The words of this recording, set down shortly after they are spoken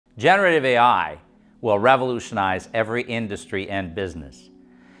Generative AI will revolutionize every industry and business.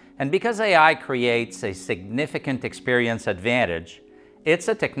 And because AI creates a significant experience advantage, it's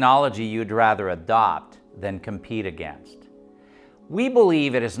a technology you'd rather adopt than compete against. We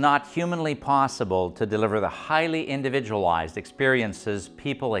believe it is not humanly possible to deliver the highly individualized experiences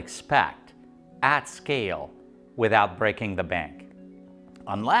people expect at scale without breaking the bank,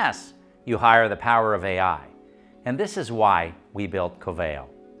 unless you hire the power of AI. And this is why we built Coveo.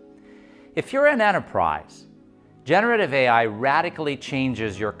 If you're an enterprise, generative AI radically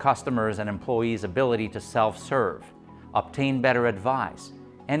changes your customers' and employees' ability to self-serve, obtain better advice,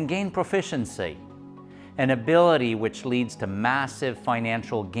 and gain proficiency, an ability which leads to massive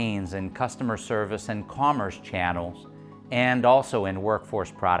financial gains in customer service and commerce channels, and also in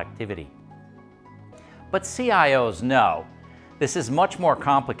workforce productivity. But CIOs know this is much more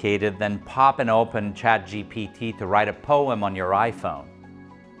complicated than popping open ChatGPT to write a poem on your iPhone.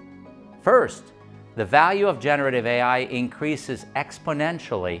 First, the value of generative AI increases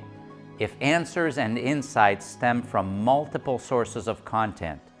exponentially if answers and insights stem from multiple sources of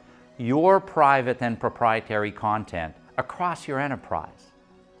content, your private and proprietary content across your enterprise.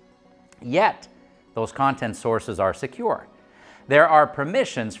 Yet, those content sources are secure. There are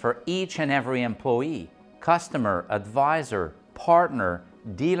permissions for each and every employee, customer, advisor, partner,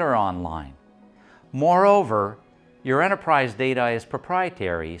 dealer online. Moreover, your enterprise data is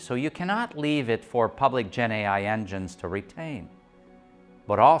proprietary, so you cannot leave it for public Gen AI engines to retain.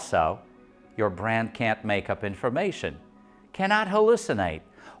 But also, your brand can't make up information, cannot hallucinate,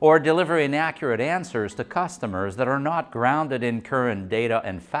 or deliver inaccurate answers to customers that are not grounded in current data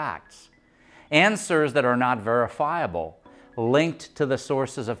and facts, answers that are not verifiable, linked to the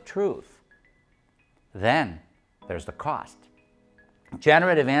sources of truth. Then, there's the cost.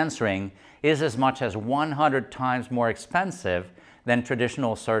 Generative answering is as much as 100 times more expensive than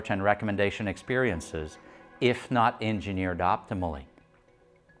traditional search and recommendation experiences, if not engineered optimally.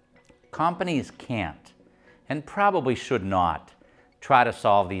 Companies can't, and probably should not, try to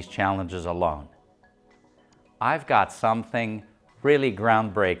solve these challenges alone. I've got something really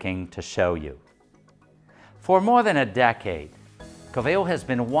groundbreaking to show you. For more than a decade, Coveo has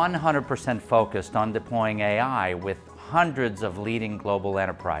been 100% focused on deploying AI with hundreds of leading global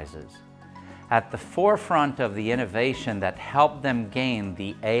enterprises, at the forefront of the innovation that helped them gain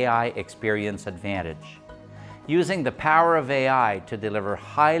the AI experience advantage, using the power of AI to deliver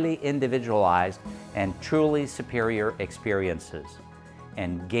highly individualized and truly superior experiences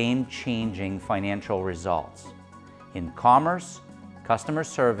and game-changing financial results in commerce, customer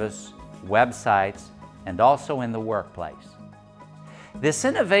service, websites, and also in the workplace. This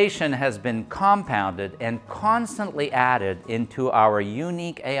innovation has been compounded and constantly added into our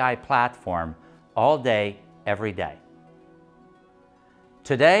unique AI platform all day, every day.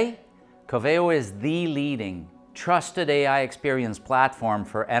 Today, Coveo is the leading, trusted AI experience platform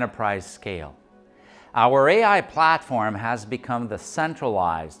for enterprise scale. Our AI platform has become the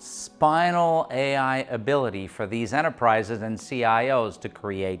centralized, spinal AI ability for these enterprises and CIOs to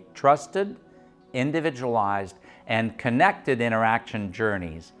create trusted, individualized, and connected interaction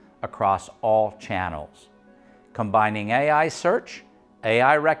journeys across all channels, combining AI search,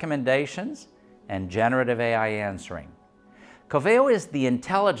 AI recommendations, and generative AI answering. Coveo is the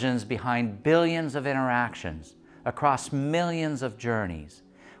intelligence behind billions of interactions across millions of journeys,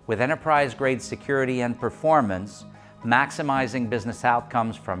 with enterprise-grade security and performance, maximizing business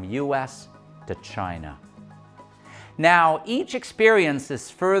outcomes from US to China. Now, each experience is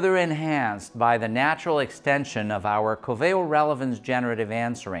further enhanced by the natural extension of our Coveo Relevance Generative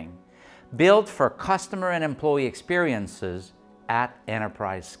Answering, built for customer and employee experiences at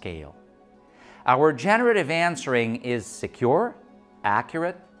enterprise scale. Our generative answering is secure,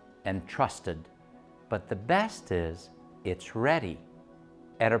 accurate, and trusted. But the best is, it's ready,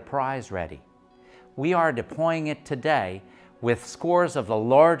 enterprise ready. We are deploying it today with scores of the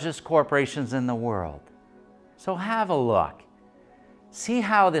largest corporations in the world. So have a look. See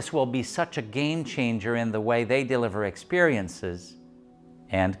how this will be such a game changer in the way they deliver experiences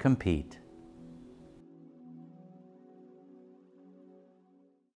and compete.